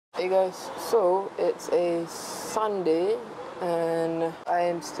Hey guys, so it's a Sunday and I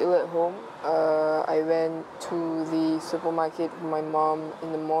am still at home. I went to the supermarket with my mom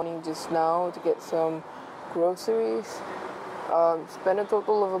in the morning just now to get some groceries. Spent a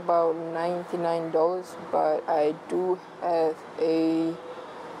total of about $99, but I do have a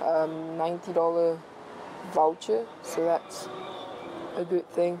 $90 voucher, so that's a good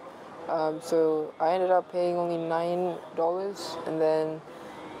thing. So I ended up paying only $9 and then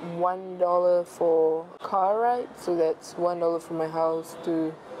 $1 for car ride, so that's $1 from my house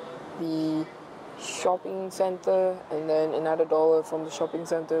to the shopping center, and then another $1 from the shopping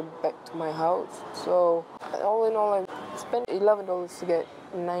center back to my house. So all in all, I spent $11 to get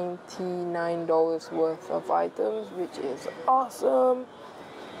 $99 worth of items, which is awesome.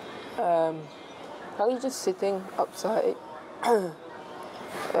 Probably just sitting outside.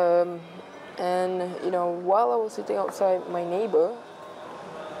 And you know, while I was sitting outside, my neighbor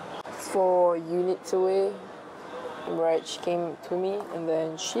 4 units away, right, she came to me and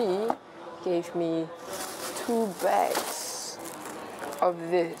then she gave me 2 bags of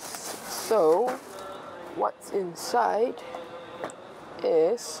this. So what's inside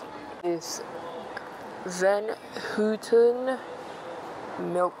is this Van Houten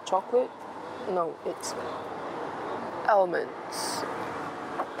milk chocolate. No, it's almonds.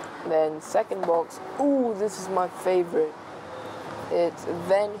 Then second box, ooh, this is my favorite. It's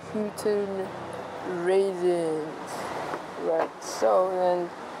Van Houten raisins. Right, so then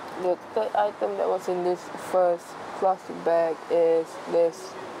the third item that was in this first plastic bag is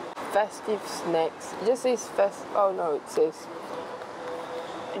this festive snacks. It just says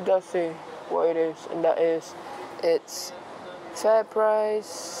it does say what it is, and that is, it's Fair Price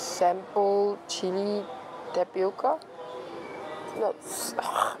sample chili tapioca. No,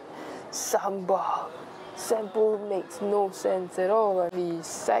 sambal. Sample makes no sense at all. The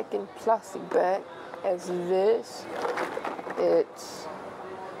second plastic bag is this. It's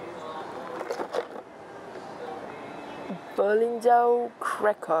Berlinjau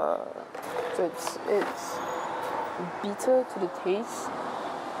cracker. So it's bitter to the taste.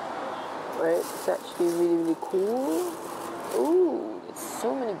 Right? It's actually really cool. Ooh, it's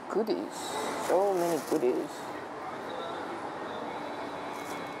so many goodies. So many goodies.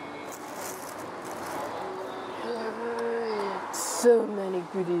 So many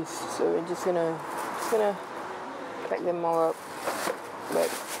goodies. So we're just gonna pack them all up. But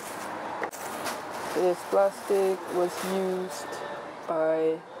this plastic was used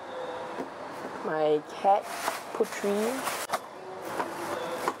by my cat Putri.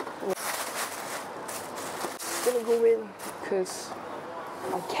 It's gonna go in because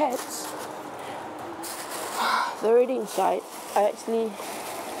my cats, they're already inside. I actually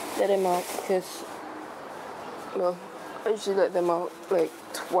let them out because, well, I usually let them out like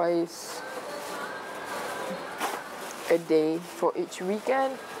twice a day for each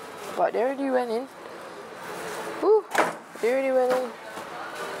weekend, but they already went in. Woo! They already went in.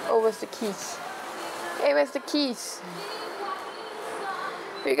 Oh, where's the keys? Hey, where's the keys?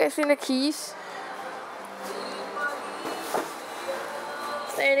 Have you guys seen the keys?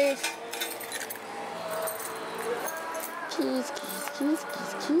 There it is. Keys.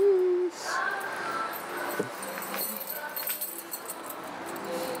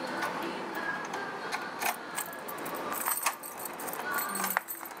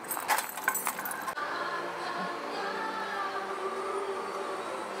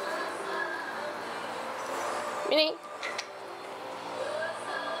 Minnie.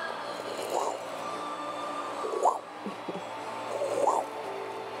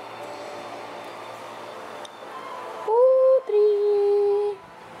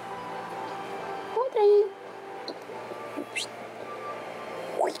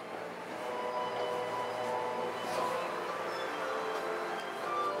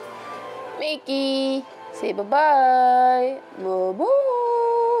 Micki, say bye-bye. Bye-bye.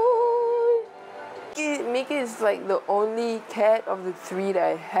 Micki is like the only cat of the 3 that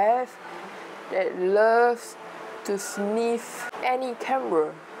I have that loves to sniff any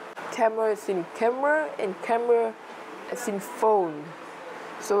camera. Camera is in camera and camera is in phone.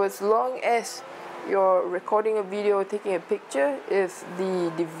 So as long as you're recording a video or taking a picture, if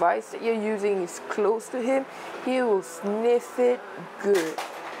the device that you're using is close to him, he will sniff it good.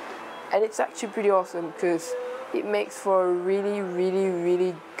 And it's actually pretty awesome because it makes for a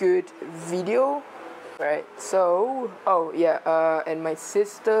really good video. Right, so, oh yeah, and my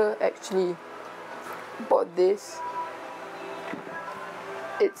sister actually bought this.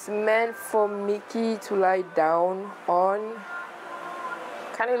 It's meant for Micki to lie down on.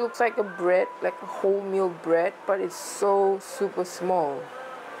 Kind of looks like a bread, like a wholemeal bread, but it's so super small.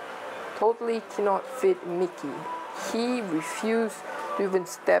 totally cannot fit Mickey. He refused to even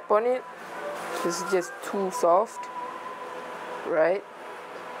step on it. This is just too soft, right?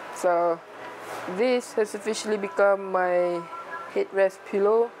 So this has officially become my headrest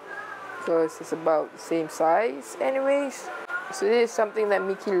pillow because it's about the same size anyways. So this is something that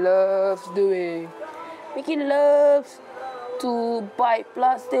Mickey loves doing. Mickey loves to bite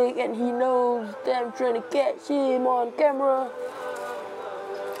plastic, and he knows that I'm trying to catch him on camera.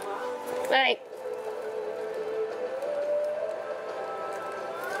 Right.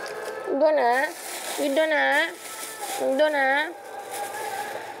 Donna.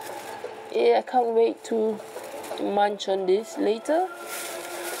 Yeah, I can't wait to munch on this later.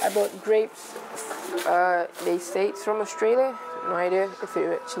 I bought grapes. They say it's from Australia. No idea if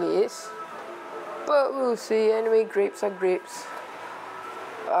it actually is, but we'll see. Anyway, grapes are grapes.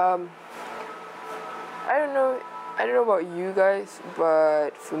 I don't know about you guys,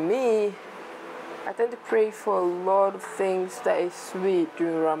 but for me, I tend to pray for a lot of things that is sweet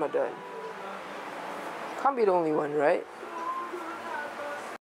during Ramadan. Can't be the only one, right?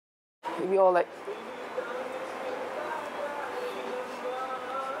 We all like,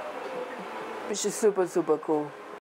 which is super cool.